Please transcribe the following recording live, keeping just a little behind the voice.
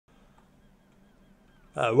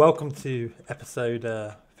Welcome to episode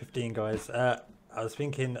 15, guys. I was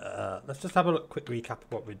thinking, let's just have a quick recap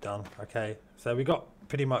of what we've done. Okay, so we got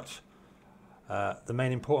pretty much the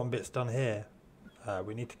main important bits done here.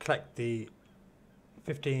 We need to collect the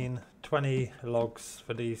 15-20 logs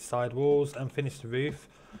for the side walls and finish the roof.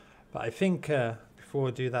 But I think before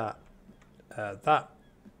we do that, that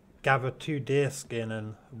gather 2 deer skin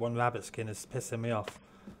and 1 rabbit skin is pissing me off.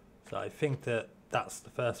 So I think that's the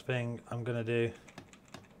first thing I'm going to do,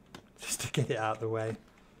 just to get it out of the way.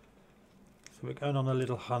 So we're going on a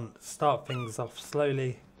little hunt, start things off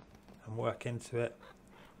slowly and work into it.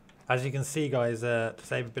 As you can see, guys, to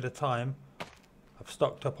save a bit of time, I've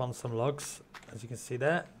stocked up on some logs. As you can see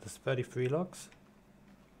there's 33 logs.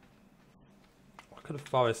 Look at the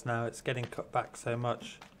forest now, it's getting cut back so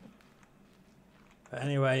much. But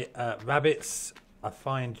anyway, rabbits I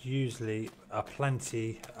find usually are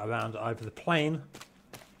plenty around either the plain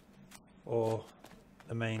or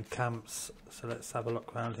the main camps. So let's have a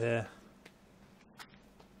look around here.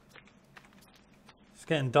 It's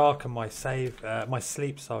getting dark and my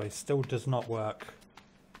sleep still does not work.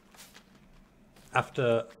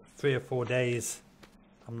 After 3 or 4 days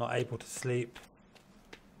I'm not able to sleep.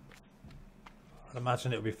 I'd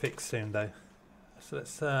imagine it'll be fixed soon though. So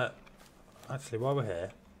let's actually, while we're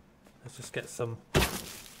here, let's just get some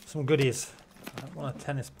goodies. I don't want a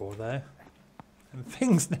tennis ball though. And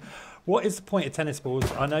things. What is the point of tennis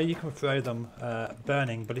balls? I know you can throw them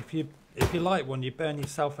burning, but if you light one, you burn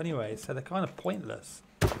yourself anyway. So they're kind of pointless.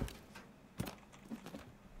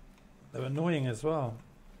 They're annoying as well.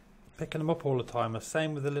 Picking them up all the time. The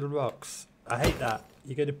same with the little rocks. I hate that.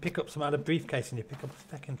 You go to pick up some out of a briefcase and you pick up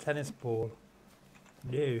a fucking tennis ball.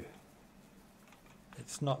 No.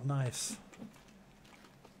 It's not nice.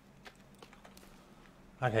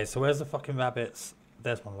 Okay, so where's the fucking rabbits?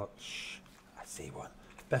 There's one, look. Shh, I see one.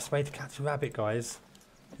 Best way to catch a rabbit, guys,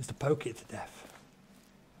 is to poke it to death.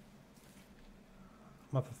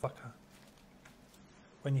 Motherfucker.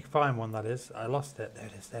 When you find one, that is. I lost it. There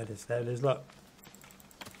it is, there it is, there it is, look.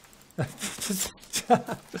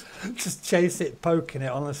 just chase it, poking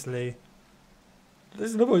it, honestly.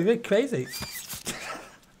 This is a bit crazy.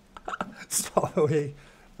 Sorry.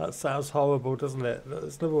 That sounds horrible, doesn't it?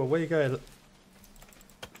 There's another one. Where are you going?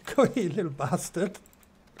 Go, you little bastard.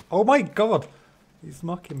 Oh my god. He's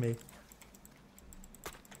mocking me.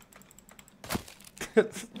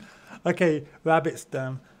 Okay, rabbit's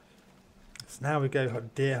done. So now we go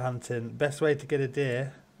deer hunting. Best way to get a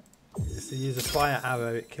deer is to use a fire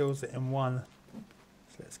arrow. It kills it in one.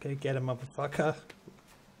 So let's go get a motherfucker.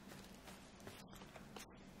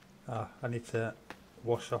 Ah, I need to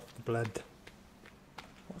wash off the blood.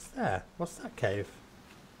 What's there? What's that cave?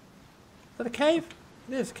 Is that a cave?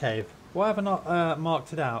 It is a cave. Why have I not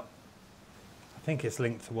marked it out? I think it's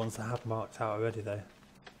linked to ones I have marked out already though.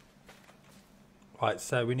 Right,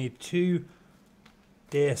 so we need 2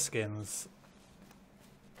 deer skins.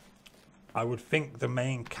 I would think the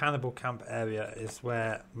main cannibal camp area is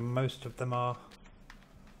where most of them are.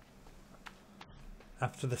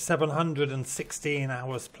 After the 716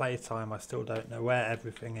 hours playtime, I still don't know where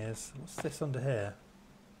everything is. What's this under here?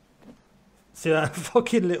 See that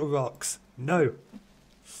fucking little rocks? No.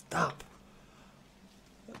 Stop.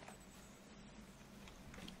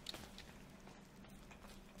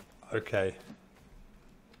 Okay.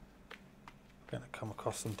 I'm going to come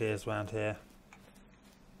across some deers around here.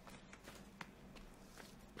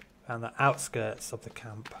 Around the outskirts of the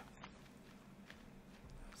camp.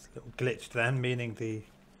 It's a little glitch then, meaning the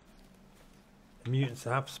mutants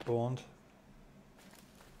have spawned.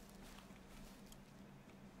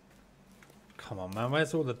 Come on, man,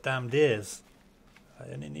 where's all the damn deers?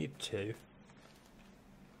 I only need 2.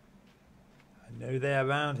 I know they're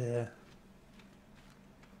around here.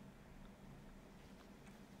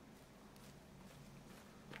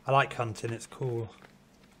 I like hunting, it's cool.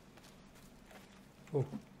 Oh,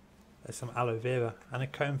 there's some aloe vera and a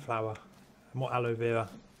coneflower. More aloe vera.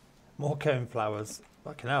 More coneflowers.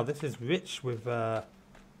 Fucking hell, this is rich with the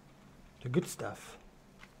good stuff.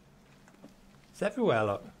 It's everywhere,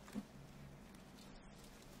 look.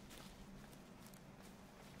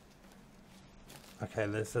 Okay,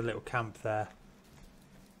 there's a little camp there.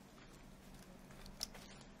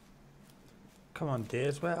 Come on,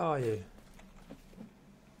 dears, where are you?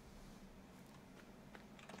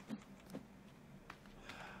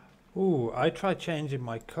 Ooh, I tried changing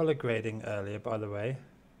my colour grading earlier, by the way.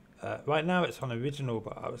 Right now it's on original,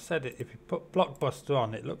 but I said if you put Blockbuster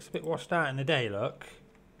on, it looks a bit washed out in the day, look.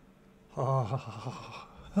 But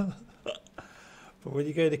when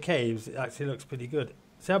you go to caves, it actually looks pretty good.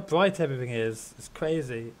 See how bright everything is? It's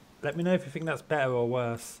crazy. Let me know if you think that's better or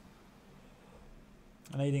worse.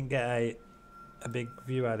 I know you didn't get a big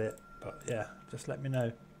view at it, but yeah, just let me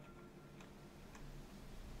know.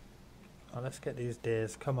 Oh, let's get these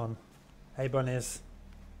deers. Come on. Hey, bunnies.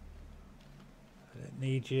 I don't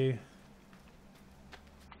need you.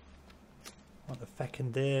 Want the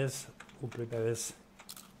feckin' deers. All blueberries.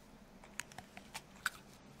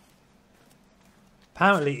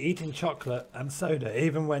 Apparently, eating chocolate and soda,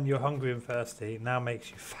 even when you're hungry and thirsty, now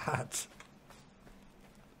makes you fat.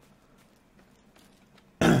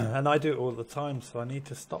 And I do it all the time, so I need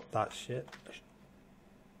to stop that shit.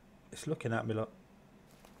 It's looking at me, look.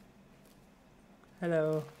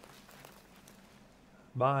 Hello.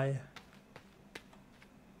 Bye.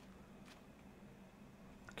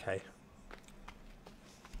 Okay.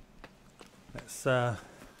 Let's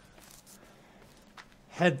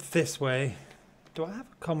head this way. Do I have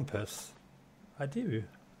a compass? I do.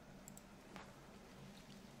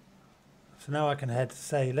 So now I can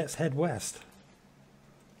let's head west.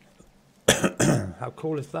 How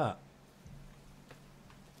cool is that?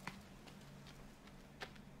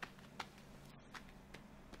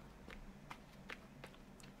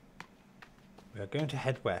 We are going to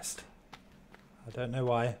head west. I don't know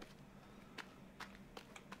why.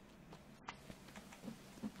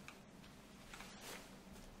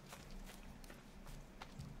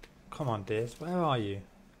 Come on, dears, where are you?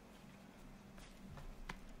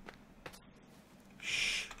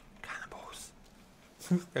 Shh, cannibals.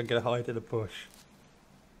 I'm gonna hide in a bush.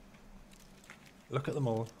 Look at them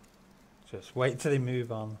all. Just wait till they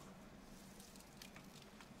move on.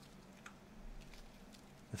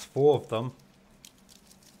 There's 4 of them.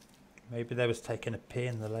 Maybe they was taking a pee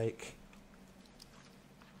in the lake.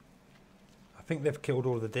 I think they've killed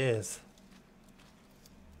all the deers.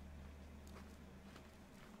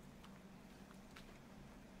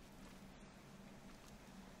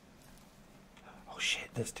 Oh shit,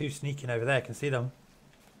 there's 2 sneaking over there. I can see them.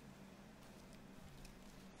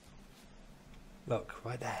 Look,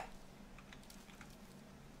 right there.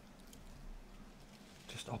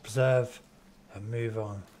 Just observe and move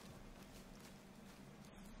on.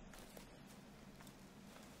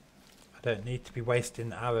 I don't need to be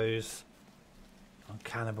wasting arrows on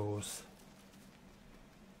cannibals.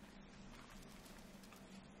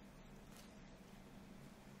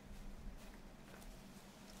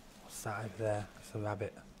 What's that over there? It's a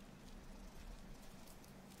rabbit.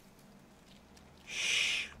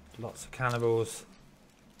 Shh! Lots of cannibals.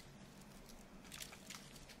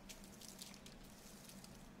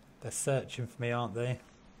 They're searching for me, aren't they?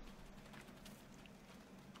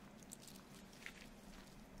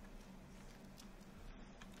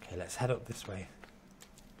 Okay, let's head up this way.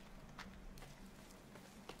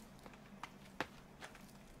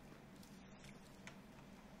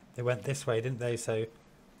 They went this way, didn't they? So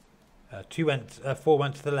 4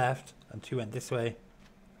 went to the left and 2 went this way.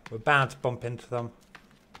 We're bound to bump into them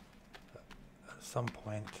at some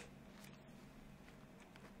point.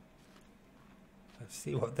 Let's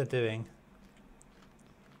see what they're doing.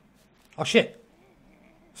 Oh shit!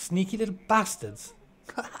 Sneaky little bastards!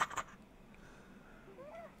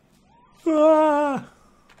 Ah!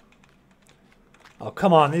 Oh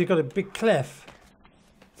come on, you've got a big cliff.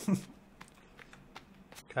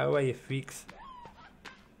 Go away, you freaks.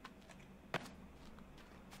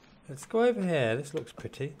 Let's go over here. This looks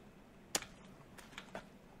pretty.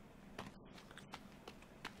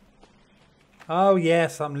 Oh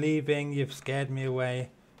yes, I'm leaving. You've scared me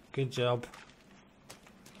away. Good job.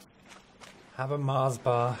 Have a Mars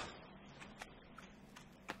bar.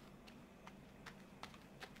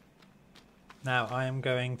 Now I am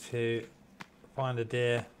going to find a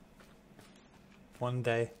deer one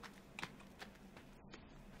day.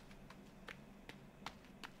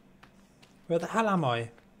 Where the hell am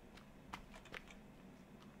I?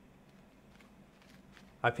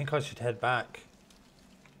 I think I should head back.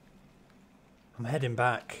 I'm heading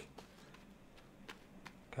back.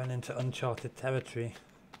 Going into uncharted territory.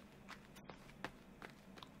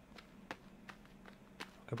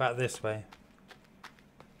 Go back this way.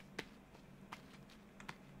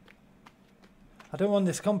 I don't want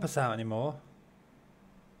this compass out anymore.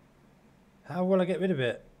 How will I get rid of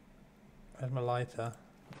it? Where's my lighter?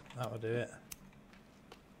 That will do it.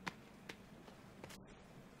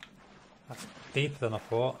 That's deeper than I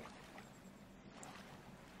thought.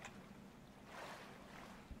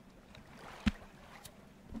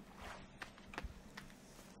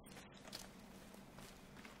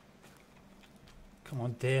 Come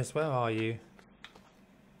on, dears, where are you?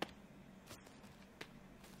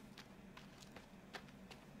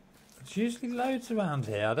 There's usually loads around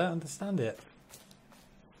here. I don't understand it.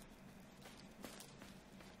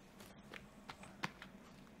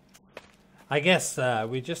 I guess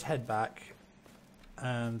we just head back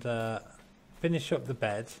and finish up the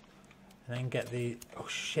bed and then get the... Oh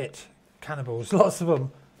shit, cannibals, lots of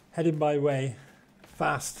them heading my way,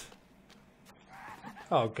 fast.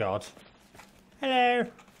 Oh god. Hello.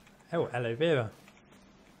 Oh, hello Vera.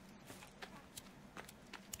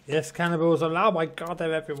 Yes, cannibals are... Oh my god,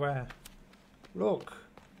 they're everywhere. Look.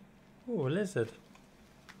 Oh, a lizard.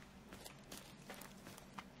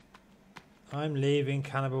 I'm leaving,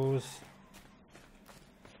 cannibals.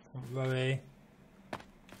 Don't worry.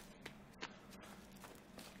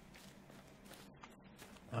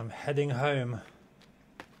 I'm heading home.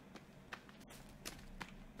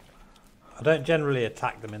 I don't generally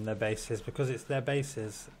attack them in their bases because it's their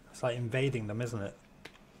bases. It's like invading them, isn't it?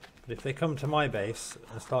 But if they come to my base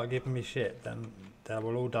and start giving me shit, then they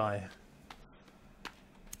will all die.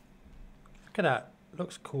 Look at that.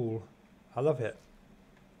 Looks cool. I love it.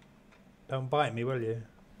 Don't bite me, will you?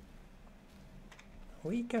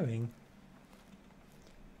 Where are you going?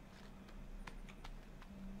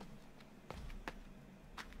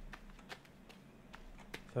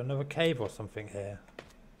 Is there another cave or something here?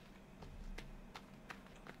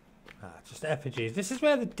 Ah, just effigies. This is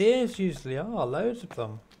where the deers usually are. Loads of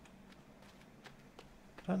them.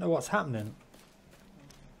 Don't know what's happening.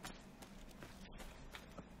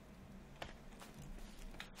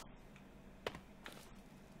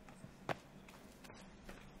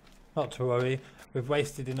 Not to worry, we've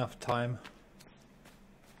wasted enough time.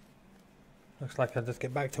 Looks like I'll just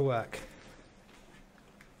get back to work.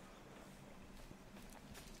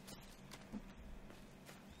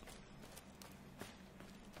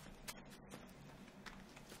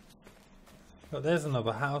 But there's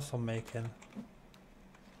another house I'm making.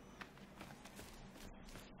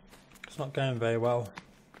 It's not going very well.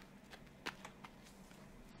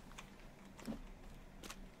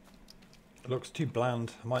 It looks too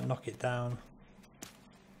bland. I might knock it down.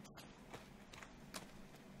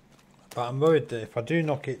 But I'm worried that if I do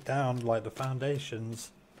knock it down, like the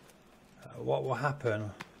foundations, what will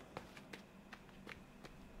happen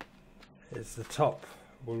is the top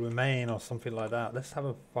will remain or something like that. Let's have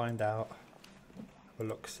a find out. Have a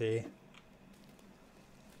look, see.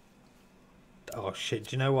 Oh shit,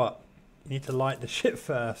 do you know what? You need to light the shit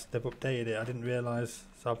first. They've updated it. I didn't realise.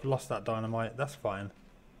 So I've lost that dynamite. That's fine.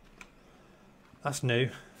 That's new.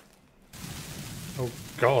 Oh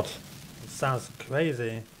god. It sounds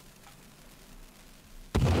crazy.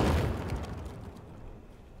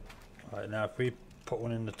 Right, now if we put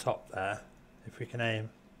one in the top there, if we can aim.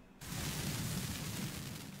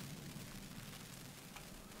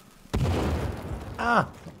 Ah!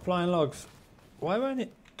 Flying logs. Why won't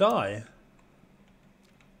it die?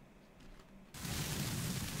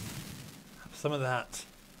 Have some of that.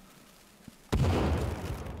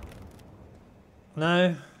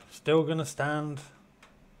 No, still gonna stand.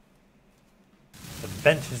 The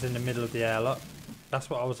bench is in the middle of the airlock. That's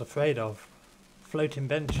what I was afraid of. Floating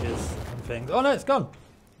benches and things. Oh no, it's gone!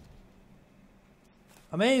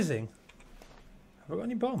 Amazing! Have I got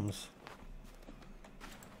any bombs?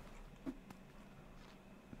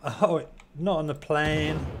 Oh, not on the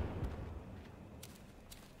plane.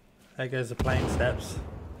 There goes the plane steps.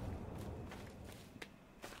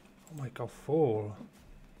 Oh my god, fall.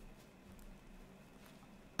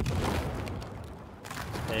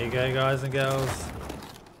 There you go, guys and girls.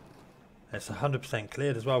 It's 100%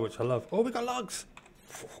 cleared as well, which I love. Oh, we got logs!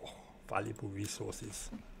 Oh, valuable resources.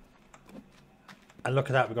 And look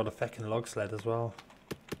at that, we got a feckin' log sled as well.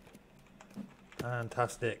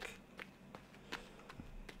 Fantastic.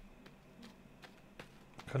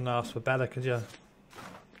 Couldn't ask for better, could you?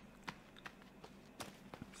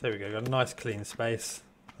 So there we go, got a nice clean space.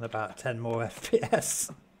 And about 10 more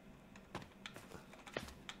FPS.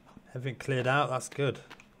 Everything cleared out, that's good.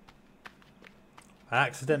 I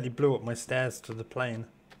accidentally blew up my stairs to the plane.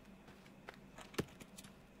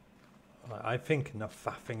 I think enough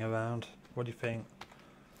faffing around. What do you think?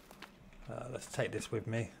 Let's take this with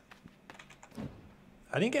me.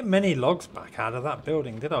 I didn't get many logs back out of that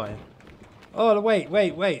building, did I? Oh,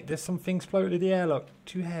 wait. There's some things floating in the air, look.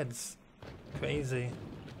 2 heads. Crazy.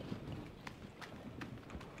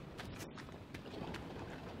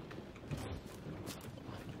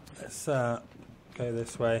 Let's go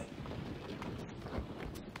this way.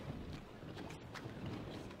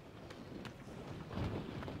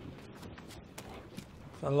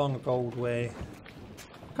 It's a long old way.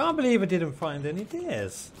 Can't believe I didn't find any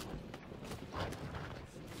deers.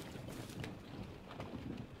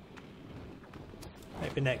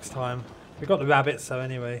 Maybe next time. We got the rabbits, so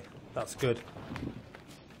anyway, that's good.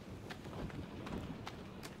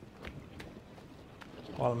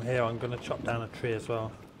 While I'm here, I'm going to chop down a tree as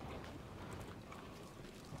well.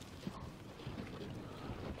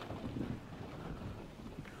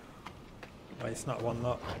 Wait, it's not one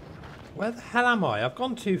lot. Where the hell am I? I've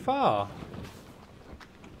gone too far.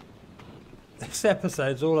 This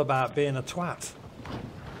episode's all about being a twat.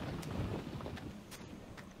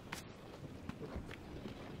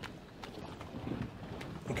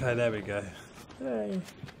 Okay, there we go. Yay.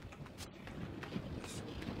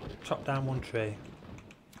 Let's chop down one tree.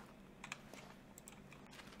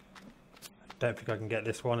 Don't think I can get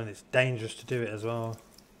this one, and it's dangerous to do it as well.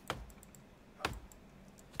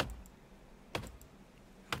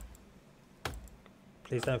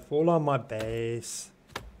 Please don't fall on my base.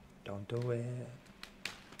 Don't do it.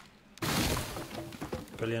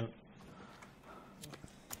 Brilliant.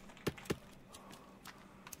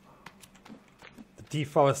 The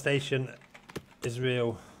deforestation is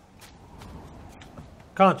real.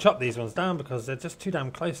 Can't chop these ones down because they're just too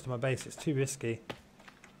damn close to my base. It's too risky.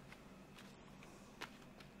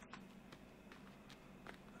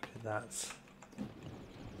 Look at that.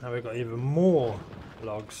 Now we've got even more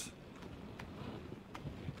logs.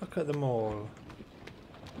 Look at them all.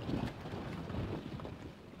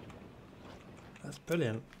 That's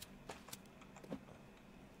brilliant.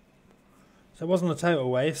 So it wasn't a total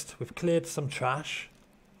waste. We've cleared some trash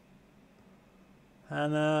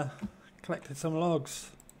and collected some logs.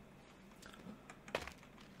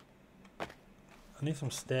 I need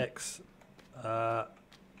some sticks. Let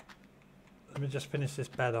me just finish this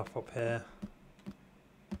bed off up here.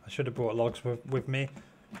 I should have brought logs with me,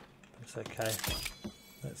 but it's okay.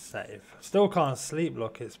 Let's save. Still can't sleep,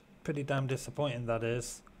 look. It's pretty damn disappointing, that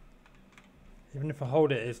is. Even if I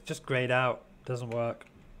hold it, it's just grayed out. Doesn't work.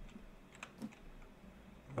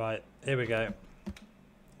 Right, here we go.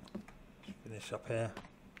 Finish up here.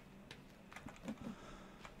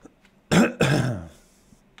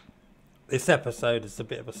 This episode is a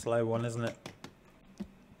bit of a slow one, isn't it?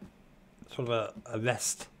 Sort of a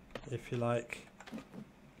rest, if you like.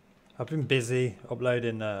 I've been busy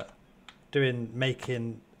uploading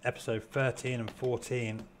making episode 13 and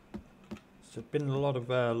 14. So it's been a lot of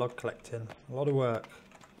log collecting, a lot of work.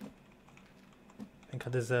 I think I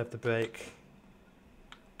deserve the break.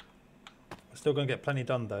 I'm still going to get plenty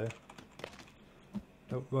done though.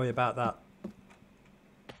 Don't worry about that.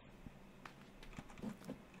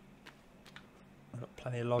 I've got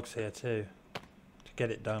plenty of logs here too to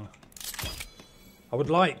get it done. I would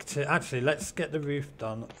like to actually, let's get the roof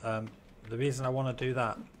done. The reason I want to do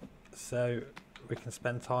that, so we can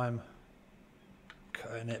spend time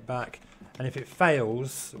cutting it back, and if it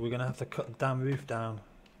fails we're going to have to cut the damn roof down.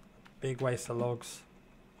 Big waste of logs,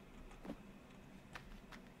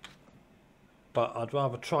 but I'd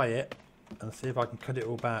rather try it and see if I can cut it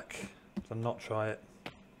all back than not try it.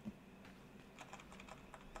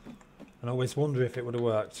 And I always wonder if it would have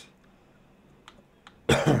worked.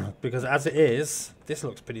 Because as it is, this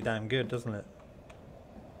looks pretty damn good, doesn't it?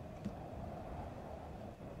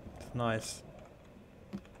 It's nice.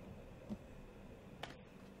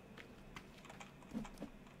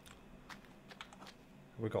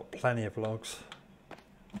 We've got plenty of logs.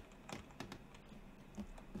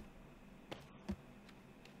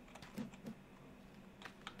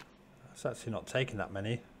 It's actually not taking that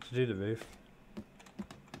many to do the roof.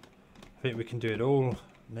 I think we can do it all,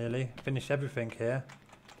 nearly. Finish everything here.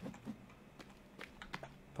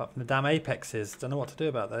 Apart from the damn apexes. Don't know what to do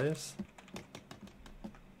about those.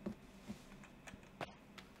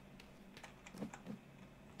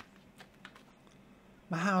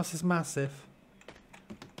 My house is massive.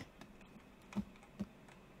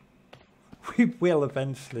 We will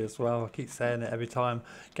eventually as well. I keep saying it every time.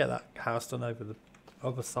 Get that house done over the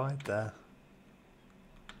other side there.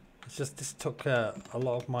 It's just this took a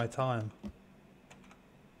lot of my time.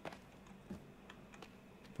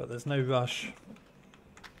 But there's no rush.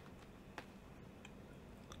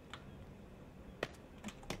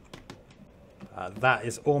 That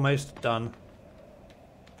is almost done.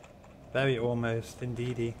 Very almost,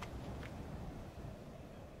 indeedy.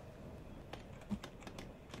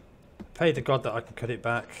 Pray to God that I can cut it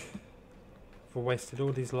back. I've wasted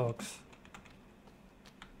all these logs.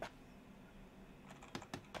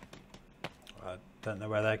 I don't know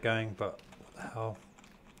where they're going, but what the hell.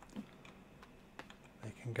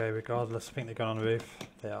 They can go regardless. I think they're going on the roof.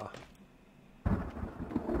 They are.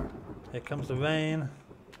 Here comes the rain.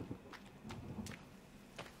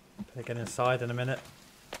 Better get inside in a minute.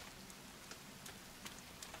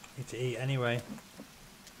 Need to eat anyway.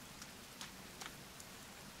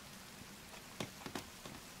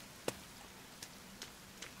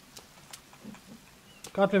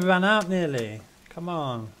 God, we ran out nearly. Come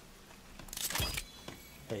on.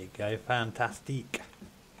 There you go. Fantastic.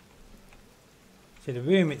 See, the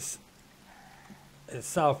room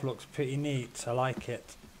itself looks pretty neat. I like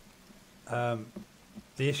it.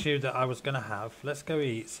 The issue that I was going to have, let's go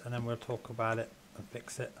eat and then we'll talk about it and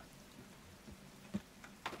fix it.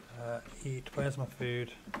 Eat, where's my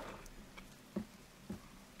food?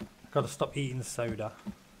 I've got to stop eating soda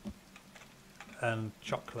and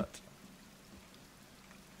chocolate.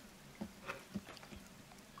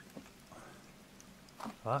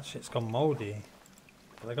 Oh, that shit's gone mouldy.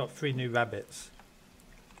 But I got 3 new rabbits.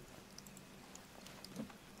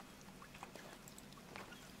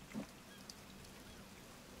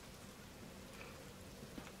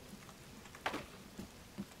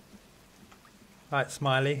 Right,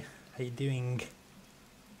 Smiley, how you doing?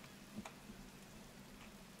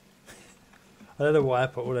 I don't know why I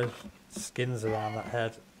put all those skins around that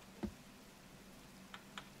head.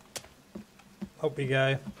 Up we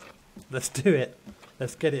go. Let's do it.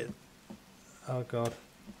 Let's get it. Oh god.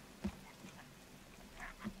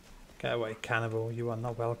 Get away, cannibal. You are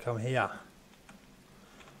not welcome here.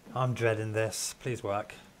 I'm dreading this. Please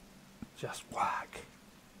work. Just work.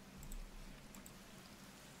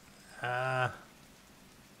 It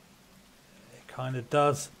kind of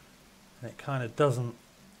does. And it kind of doesn't.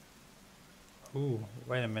 Ooh,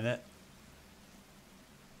 wait a minute.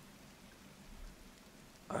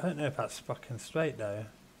 I don't know if that's fucking straight though.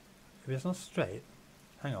 If it's not straight,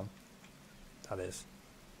 hang on. That is.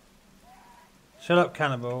 Shut up,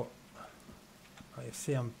 cannibal. Oh, you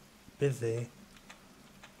see I'm busy.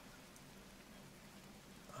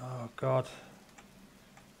 Oh god.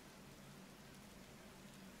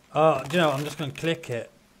 Oh, do you know what? I'm just going to click it.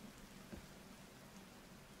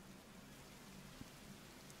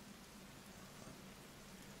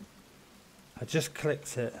 I just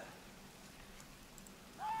clicked it.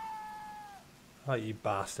 Oh, you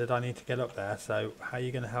bastard. I need to get up there, so how are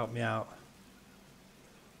you going to help me out?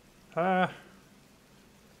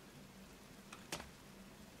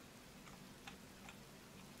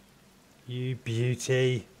 You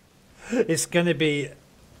beauty. It's going to be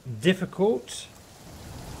difficult,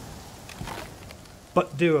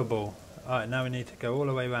 but doable. Alright, now we need to go all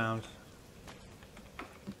the way around.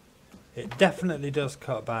 It definitely does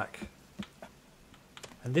cut back.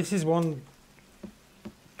 And this is one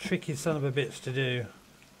tricky son of a bitch to do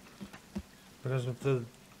because of the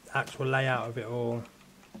actual layout of it all.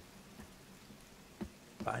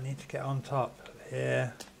 But I need to get on top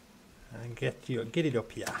here and get it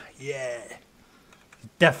up here. Yeah,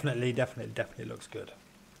 definitely looks good.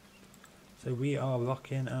 So we are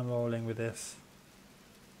rocking and rolling with this.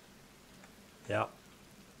 Yeah.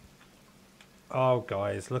 Oh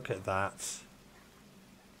guys, look at that.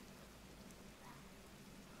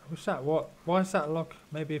 What's that? What? Why is that lock?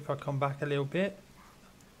 Maybe if I come back a little bit.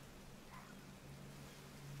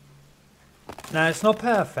 Now it's not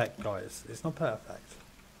perfect, guys. It's not perfect,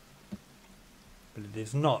 but it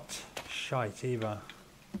is not shite either.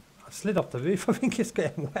 I slid off the roof. I think it's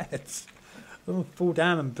getting wet. I'm gonna fall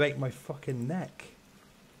down and break my fucking neck.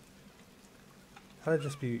 That'd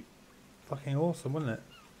just be fucking awesome, wouldn't it?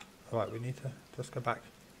 All right, we need to just go back.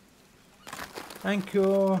 Thank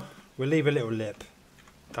you. We'll leave a little lip.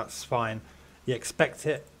 That's fine. You expect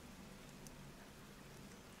it.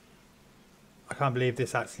 I can't believe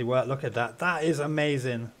this actually worked. Look at that. That is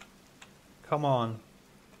amazing. Come on.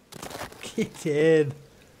 Get in.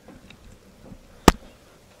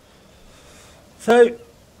 So,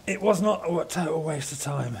 it was not a total waste of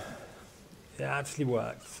time. It actually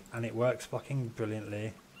works. And it works fucking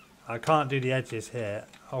brilliantly. I can't do the edges here.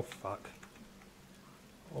 Oh, fuck.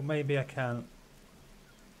 Or maybe I can.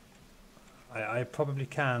 I probably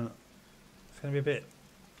can. It's going to be a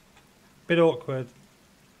bit awkward.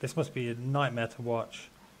 This must be a nightmare to watch.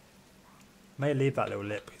 May leave that little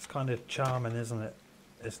lip. It's kind of charming, isn't it?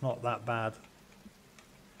 It's not that bad.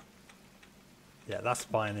 Yeah, that's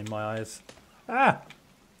fine in my eyes. Ah!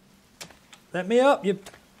 Let me up, you...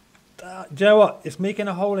 do you know what? It's making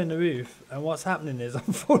a hole in the roof, and what's happening is I'm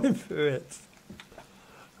falling through it.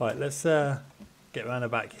 Right, let's get around the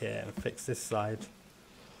back here and fix this side.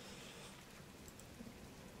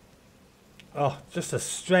 Oh, just a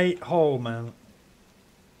straight hole, man.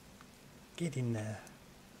 Get in there.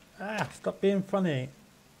 Ah, stop being funny.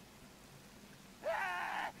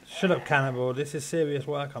 Shut up, cannibal. This is serious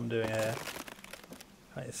work I'm doing here.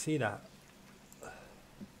 Can't you see that?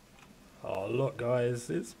 Oh, look, guys.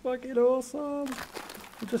 It's fucking awesome.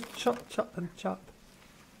 You just chop, chop, and chop.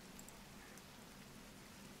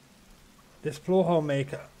 This floor hole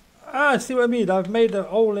maker. Ah, see what I mean? I've made a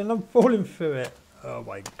hole and I'm falling through it. Oh,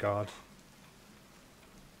 my God.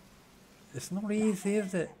 It's not easy,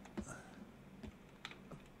 is it?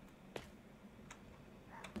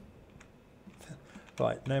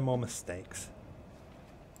 Right, no more mistakes.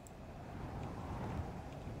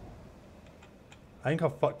 I think I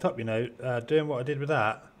fucked up, you know, doing what I did with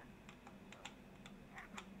that.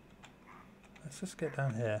 Let's just get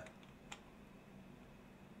down here.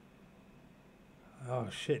 Oh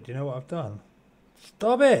shit, do you know what I've done?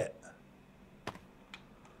 Stop it!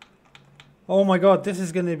 Oh my god, this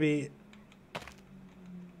is going to be...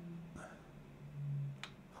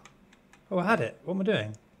 Oh, I had it. What am I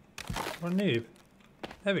doing? What a noob.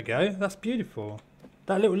 There we go. That's beautiful.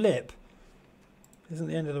 That little lip isn't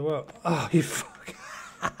the end of the world. Oh, you fuck.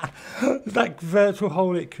 That virtual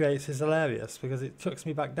hole it creates is hilarious because it chucks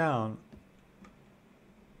me back down.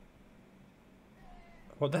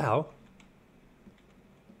 What the hell?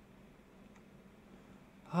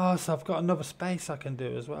 Oh, so I've got another space I can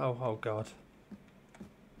do as well. Oh, God.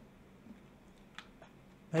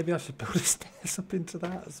 Maybe I should build a stairs up into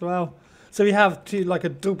that as well. So we have like a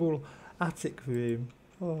double attic room.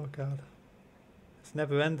 Oh, God. It's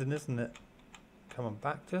never ending, isn't it? Come on,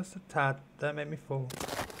 back just a tad. Don't make me fall.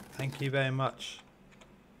 Thank you very much.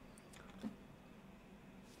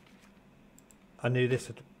 I knew this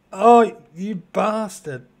would... Oh, you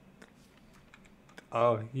bastard.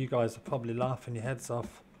 Oh, you guys are probably laughing your heads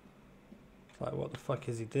off. It's like, what the fuck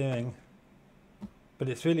is he doing? But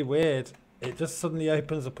it's really weird. It just suddenly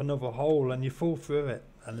opens up another hole and you fall through it.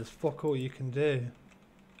 And there's fuck all you can do.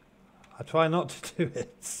 I try not to do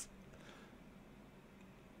it.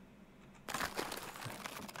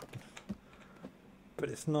 But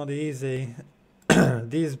it's not easy.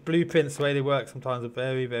 These blueprints, the way they work sometimes are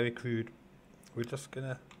very, very crude. We're just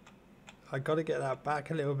gonna... I gotta get that back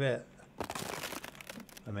a little bit.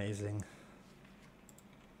 Amazing.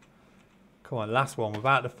 Come on, last one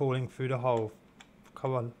without the falling through the hole.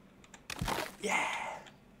 Come on. Yeah!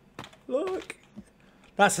 Look!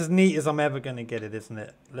 That's as neat as I'm ever gonna get it, isn't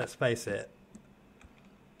it? Let's face it.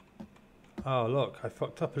 Oh, look, I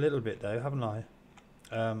fucked up a little bit though, haven't I?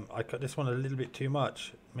 I cut this one a little bit too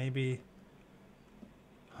much. Maybe...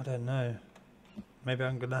 I don't know. Maybe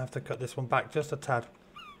I'm gonna have to cut this one back just a tad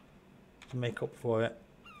to make up for it.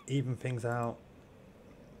 Even things out.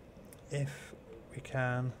 If we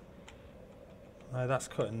can. No, that's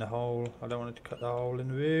cutting the hole. I don't want it to cut the hole in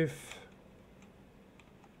the roof.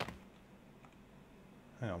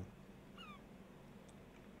 Hang on.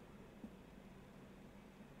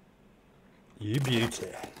 You beauty.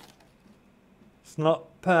 It's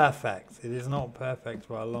not perfect. It is not perfect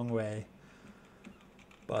by a long way.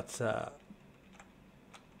 But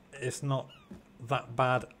it's not that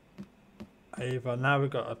bad either. Now we've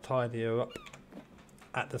got to tidy her up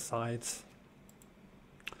at the sides.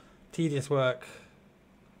 Tedious work.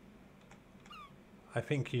 I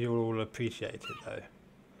think you'll all appreciate it though.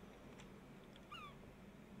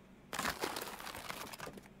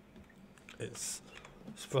 It's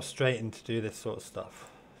frustrating to do this sort of stuff.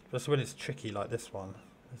 Just when it's tricky like this one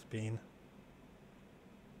has been.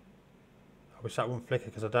 I wish that wouldn't flicker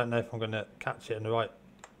because I don't know if I'm going to catch it in the right.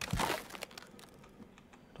 I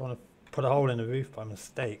don't want to put a hole in the roof by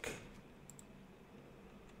mistake.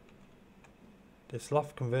 This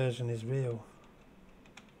loft conversion is real.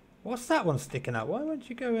 What's that one sticking out? Why won't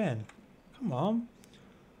you go in? Come on.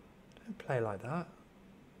 Don't play like that.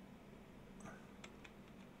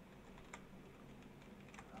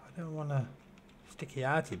 I don't want a sticky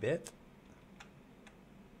outy bit.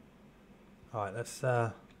 Alright, let's...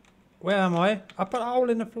 where am I? I put a hole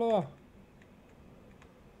in the floor.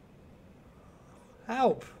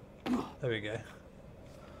 Help! There we go.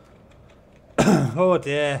 Oh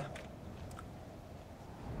dear.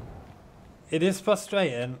 It is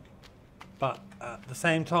frustrating, but at the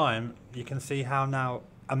same time, you can see how now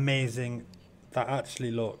amazing that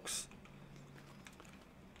actually looks.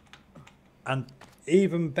 And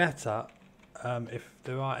even better, if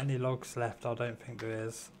there are any logs left, I don't think there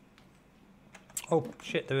is. Oh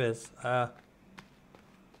shit, there is.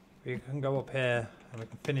 We can go up here and we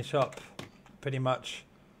can finish up pretty much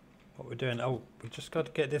what we're doing. Oh, we just got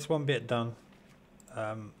to get this one bit done.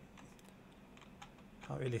 Can't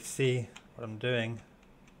really see what I'm doing.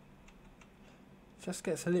 It just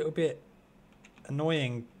gets a little bit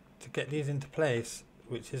annoying to get these into place,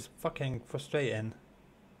 which is fucking frustrating.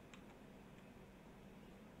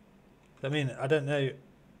 I mean, I don't know.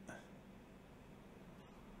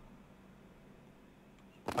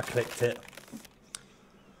 I clicked it.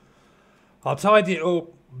 I'll tidy it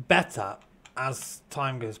all better as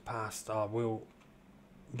time goes past. I will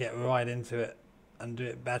get right into it and do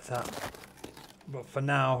it better. But for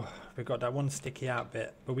now, we've got that one sticky out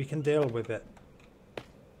bit, but we can deal with it.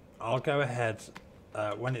 I'll go ahead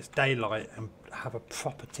when it's daylight and have a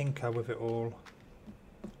proper tinker with it all.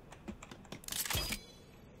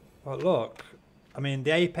 But look, I mean,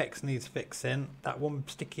 the apex needs fixing. That one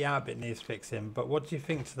sticky out bit needs fixing. But what do you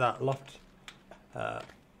think to that loft?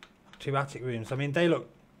 2 attic rooms. I mean, they look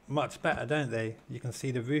much better, don't they? You can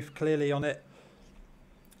see the roof clearly on it.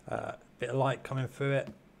 Bit of light coming through it.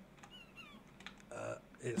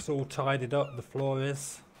 It's all tidied up. The floor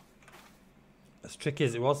is. As tricky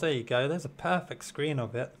as it was, there you go. There's a perfect screen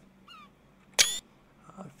of it.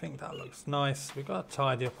 I think that looks nice. We've got to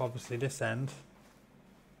tidy up, obviously, this end.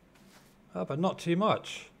 Oh, but not too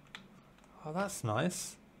much. Oh, that's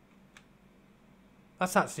nice.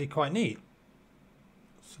 That's actually quite neat.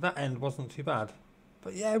 So that end wasn't too bad.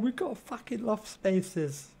 But yeah, we've got fucking loft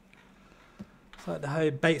spaces. It's like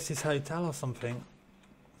the Bates' Hotel or something.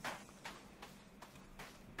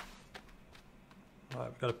 Right,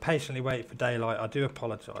 we've got to patiently wait for daylight. I do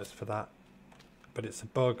apologise for that. But it's a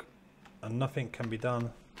bug and nothing can be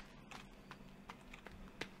done.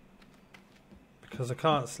 Because I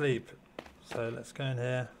can't sleep. So let's go in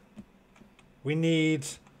here. We need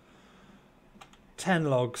 10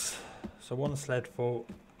 logs. So 1 sled full.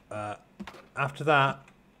 After that,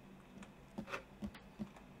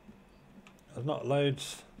 there's not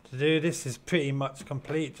loads to do. This is pretty much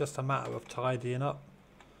complete. Just a matter of tidying up.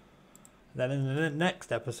 Then in the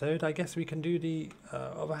next episode, I guess we can do the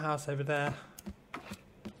other house over there.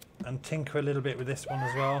 And tinker a little bit with this one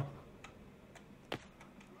as well.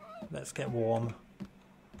 Let's get warm.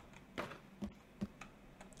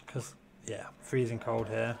 Because, yeah, freezing cold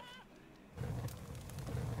here.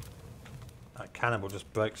 That cannibal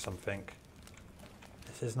just broke something.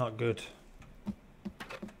 This is not good.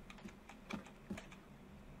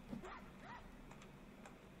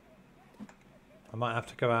 I might have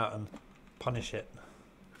to go out and punish it.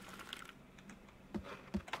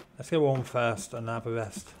 Let's get warm first and have a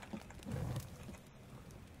rest.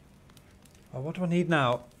 Oh, what do I need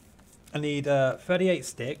now? I need 38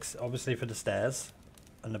 sticks, obviously for the stairs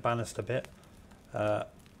and the banister bit. 2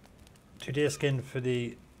 deer skin for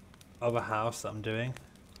the other house that I'm doing.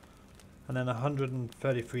 And then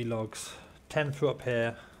 133 logs. 10 for up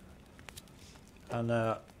here. And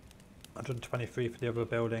 123 for the other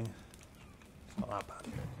building. It's not that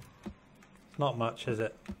bad. It's not much, is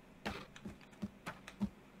it?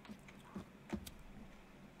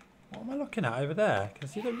 What am I looking at over there? Can you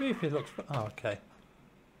see the roof? It looks... Oh, okay.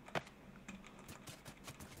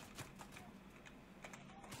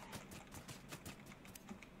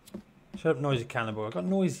 Shut up, noisy cannibal. I've got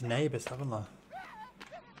noisy neighbours, haven't I?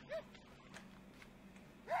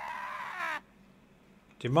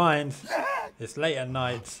 Do you mind? It's late at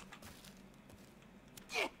night.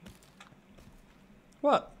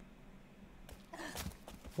 What?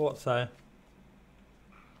 What so?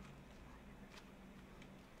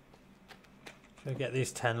 Should I get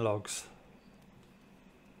these 10 logs?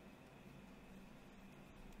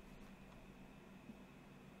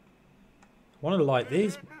 I want to light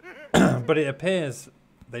these, but it appears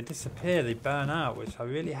they disappear, they burn out, which I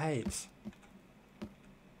really hate.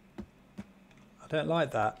 I don't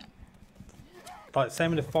like that. Like,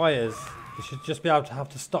 same with the fires. You should just be able to have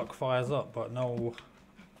to stock fires up, but no.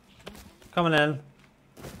 Come on in.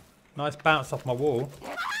 Nice bounce off my wall.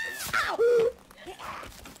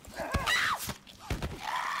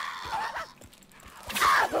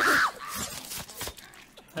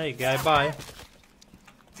 There you go, bye.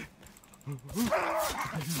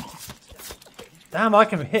 Damn, I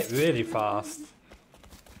can hit really fast.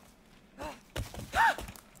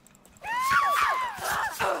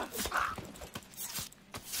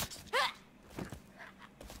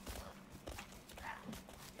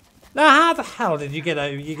 Now, how the hell did you get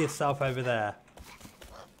yourself over there?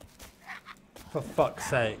 For fuck's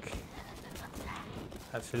sake.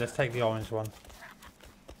 Actually, let's take the orange one.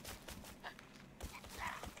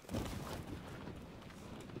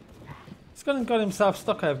 He's gone and got himself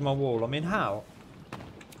stuck over my wall. I mean, how?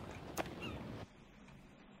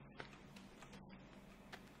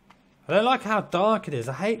 I don't like how dark it is.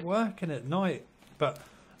 I hate working at night. But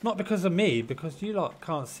not because of me, because you lot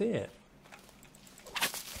can't see it.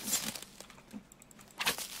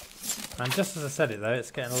 And just as I said it though,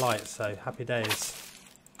 it's getting light, so happy days.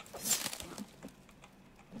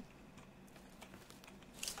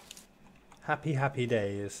 Happy, happy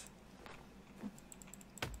days.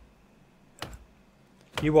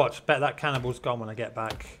 You watch, bet that cannibal's gone when I get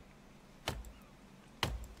back.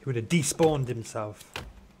 He would have despawned himself.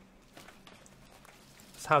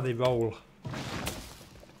 That's how they roll.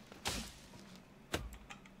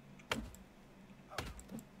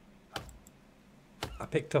 I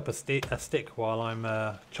picked up a stick while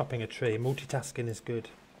I'm chopping a tree. Multitasking is good.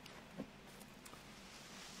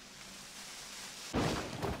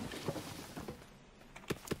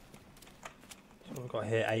 got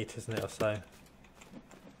here 8, isn't it, or so?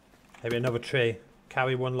 Maybe another tree.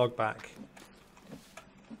 Carry 1 log back.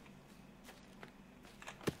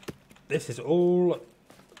 This is all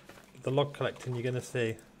the log collecting you're going to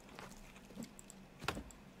see.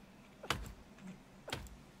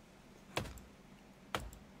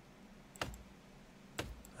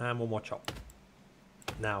 And 1 more chop.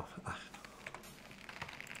 Now.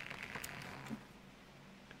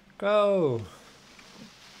 Go!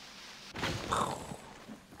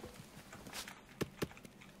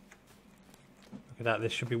 Look at that, there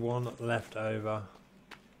should be 1 left over.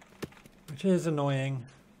 Which is annoying.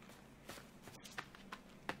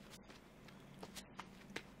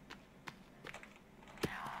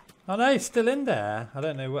 Oh no, he's still in there. I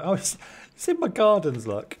don't know where. Oh, it's in my gardens,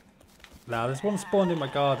 look. Now, there's 1 spawned in my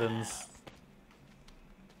gardens.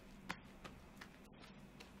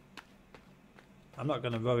 I'm not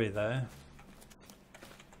going to worry though.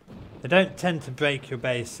 They don't tend to break your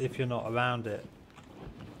base if you're not around it.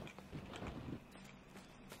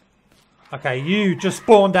 Okay, you just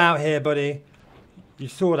spawned out here, buddy. You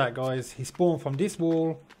saw that, guys. He spawned from this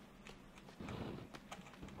wall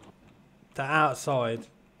to outside.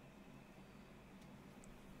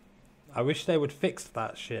 I wish they would fix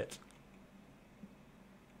that shit.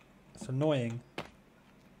 It's annoying.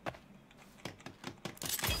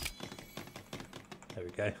 There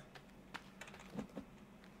we go.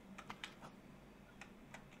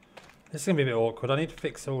 This is going to be a bit awkward. I need to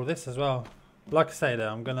fix all this as well. Like I say though,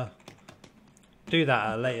 I'm going to do that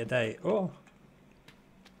at a later date. Oh.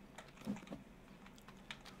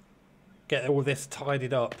 Get all this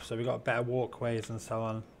tidied up so we've got better walkways and so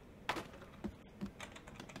on.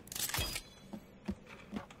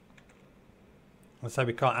 And so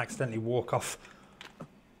we can't accidentally walk off.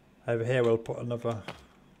 Over here we'll put another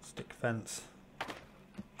stick fence.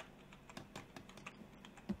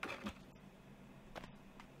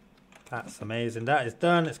 That's amazing. That is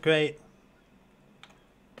done. It's great.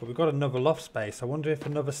 But we've got another loft space. I wonder if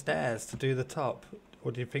another stairs to do the top.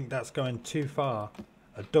 Or do you think that's going too far?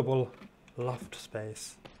 A double loft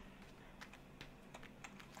space.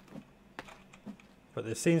 But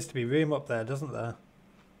there seems to be room up there, doesn't there?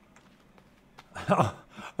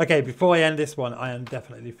 Okay, before I end this one, I am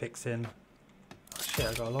definitely fixing... Oh, shit,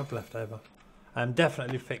 I got a log left over. I'm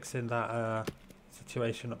definitely fixing that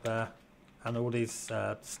situation up there. And all these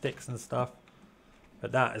sticks and stuff.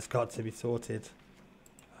 But that has got to be sorted.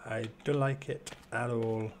 I don't like it at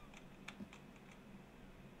all.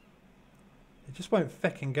 It just won't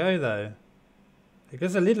feckin' go though. It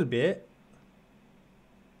goes a little bit.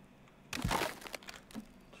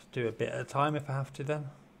 Just do a bit at a time if I have to then.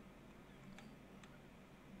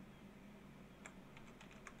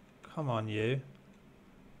 Come on, you.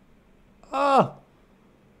 Oh!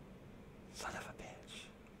 Son of a bitch.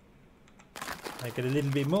 Make it a little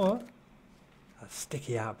bit more. That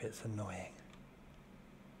sticky out bit's annoying.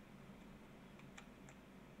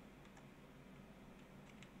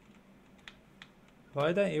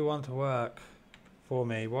 Why don't you want to work for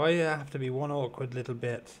me? Why do you have to be one awkward little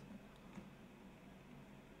bit?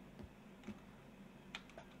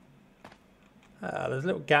 There's a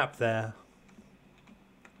little gap there.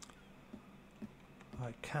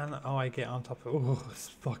 Can I get on top of... Oh,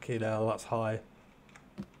 fucking hell, that's high.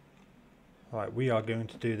 Right, we are going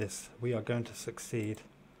to do this. We are going to succeed.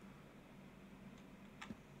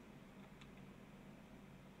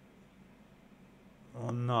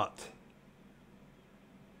 Or not.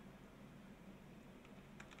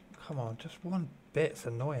 Come on, just one bit's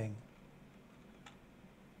annoying.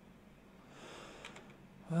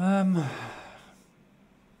 Yeah,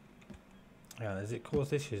 does it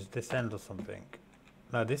cause issues this end or something?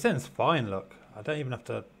 No, this end's fine, look. I don't even have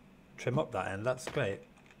to trim up that end, that's great.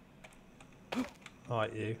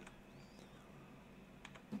 Right, you.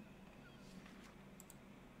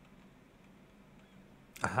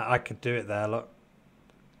 I could do it there, look.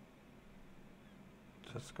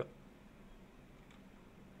 Just got...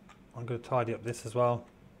 I'm going to tidy up this as well.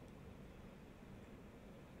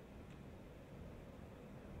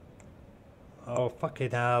 Oh,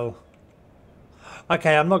 fucking hell.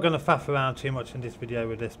 Okay, I'm not going to faff around too much in this video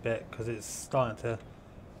with this bit because it's starting to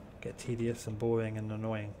get tedious and boring and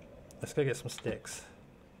annoying. Let's go get some sticks.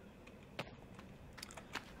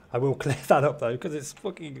 I will clear that up though because it's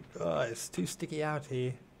fucking... it's too sticky out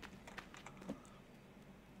here.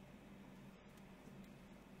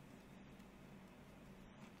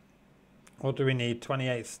 What do we need?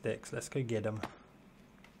 28 sticks. Let's go get them.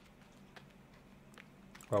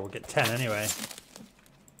 Well, we'll get 10 anyway.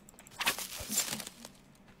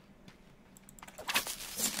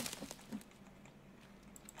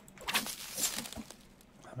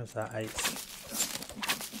 How was that? 8.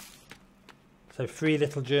 So 3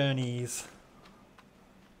 little journeys.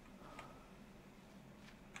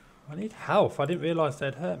 I need health. I didn't realise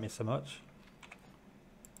they'd hurt me so much.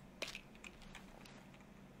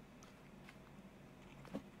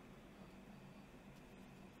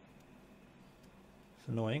 It's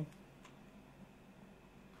annoying.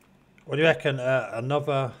 What do you reckon?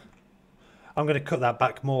 Another... I'm going to cut that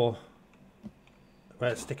back more. Where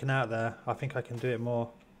it's sticking out there. I think I can do it more.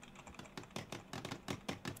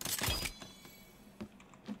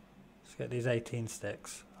 Let's get these 18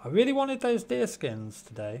 sticks. I really wanted those deer skins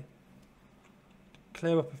today.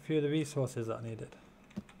 Clear up a few of the resources that I needed.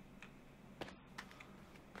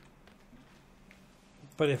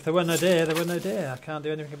 But if there were no deer, there were no deer. I can't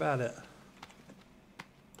do anything about it.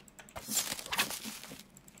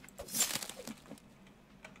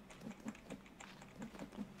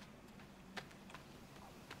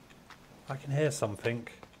 I can hear something.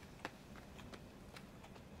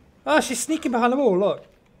 Oh, she's sneaking behind the wall, look.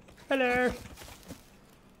 Hello.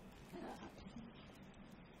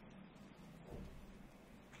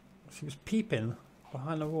 She was peeping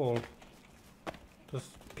behind the wall. Just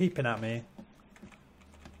peeping at me.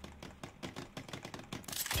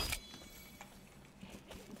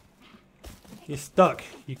 You're stuck.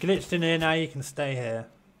 You glitched in here, now you can stay here.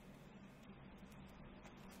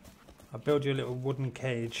 I'll build you a little wooden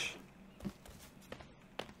cage.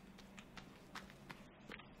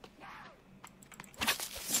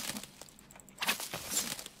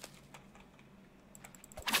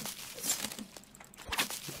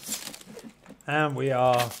 And we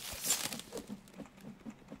are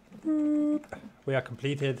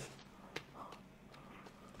completed.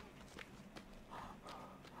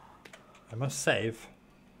 I must save.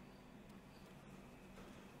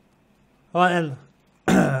 Alright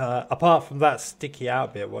then, apart from that sticky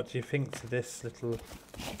out bit, what do you think to this little...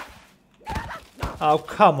 Oh,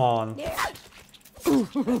 come on.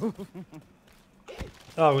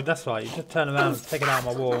 Oh, that's right, you just turn around and take it out of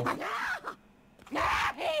my wall.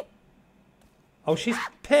 Oh, she's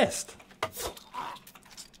pissed.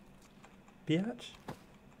 Biatch.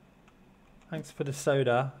 Thanks for the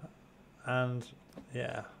soda. And,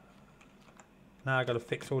 yeah. Now I gotta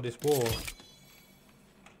fix all this wall.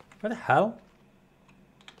 Where the hell?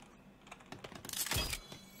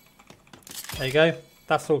 There you go.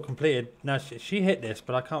 That's all completed. Now she hit this,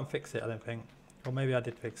 but I can't fix it, I don't think. Or maybe I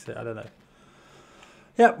did fix it, I don't know.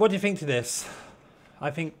 Yeah, what do you think to this? I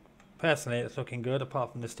think, personally, it's looking good,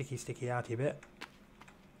 apart from the sticky outy bit.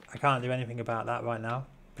 I can't do anything about that right now,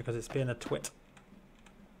 because it's being a twit.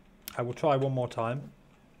 I will try one more time.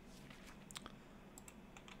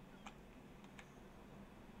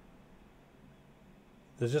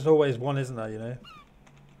 There's just always one, isn't there, you know?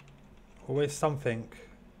 Always something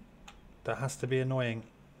that has to be annoying.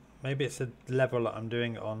 Maybe it's a level that I'm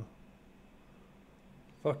doing it on.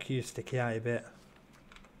 Fuck you, sticky outy bit.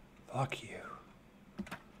 Fuck you.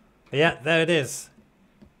 But yeah, there it is.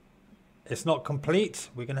 It's not complete.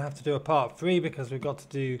 We're going to have to do a part 3 because we've got to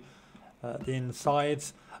do the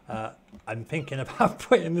insides. I'm thinking about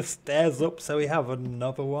putting the stairs up so we have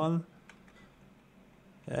another one.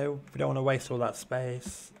 You know, we don't want to waste all that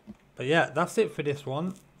space. But yeah, that's it for this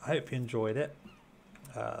one. I hope you enjoyed it.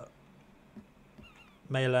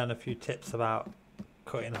 May learn a few tips about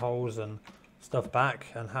cutting holes and stuff back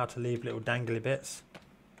and how to leave little dangly bits.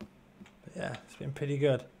 But yeah, it's been pretty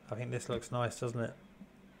good. I think this looks nice, doesn't it?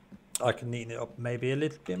 I can neaten it up maybe a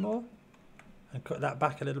little bit more and cut that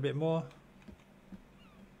back a little bit more.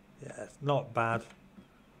 Yeah, it's not bad.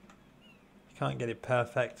 You can't get it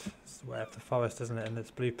perfect. It's the way of the forest, isn't it? And its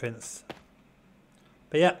blueprints.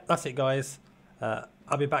 But yeah, that's it, guys.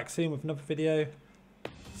 I'll be back soon with another video.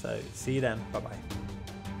 So see you then. Bye bye.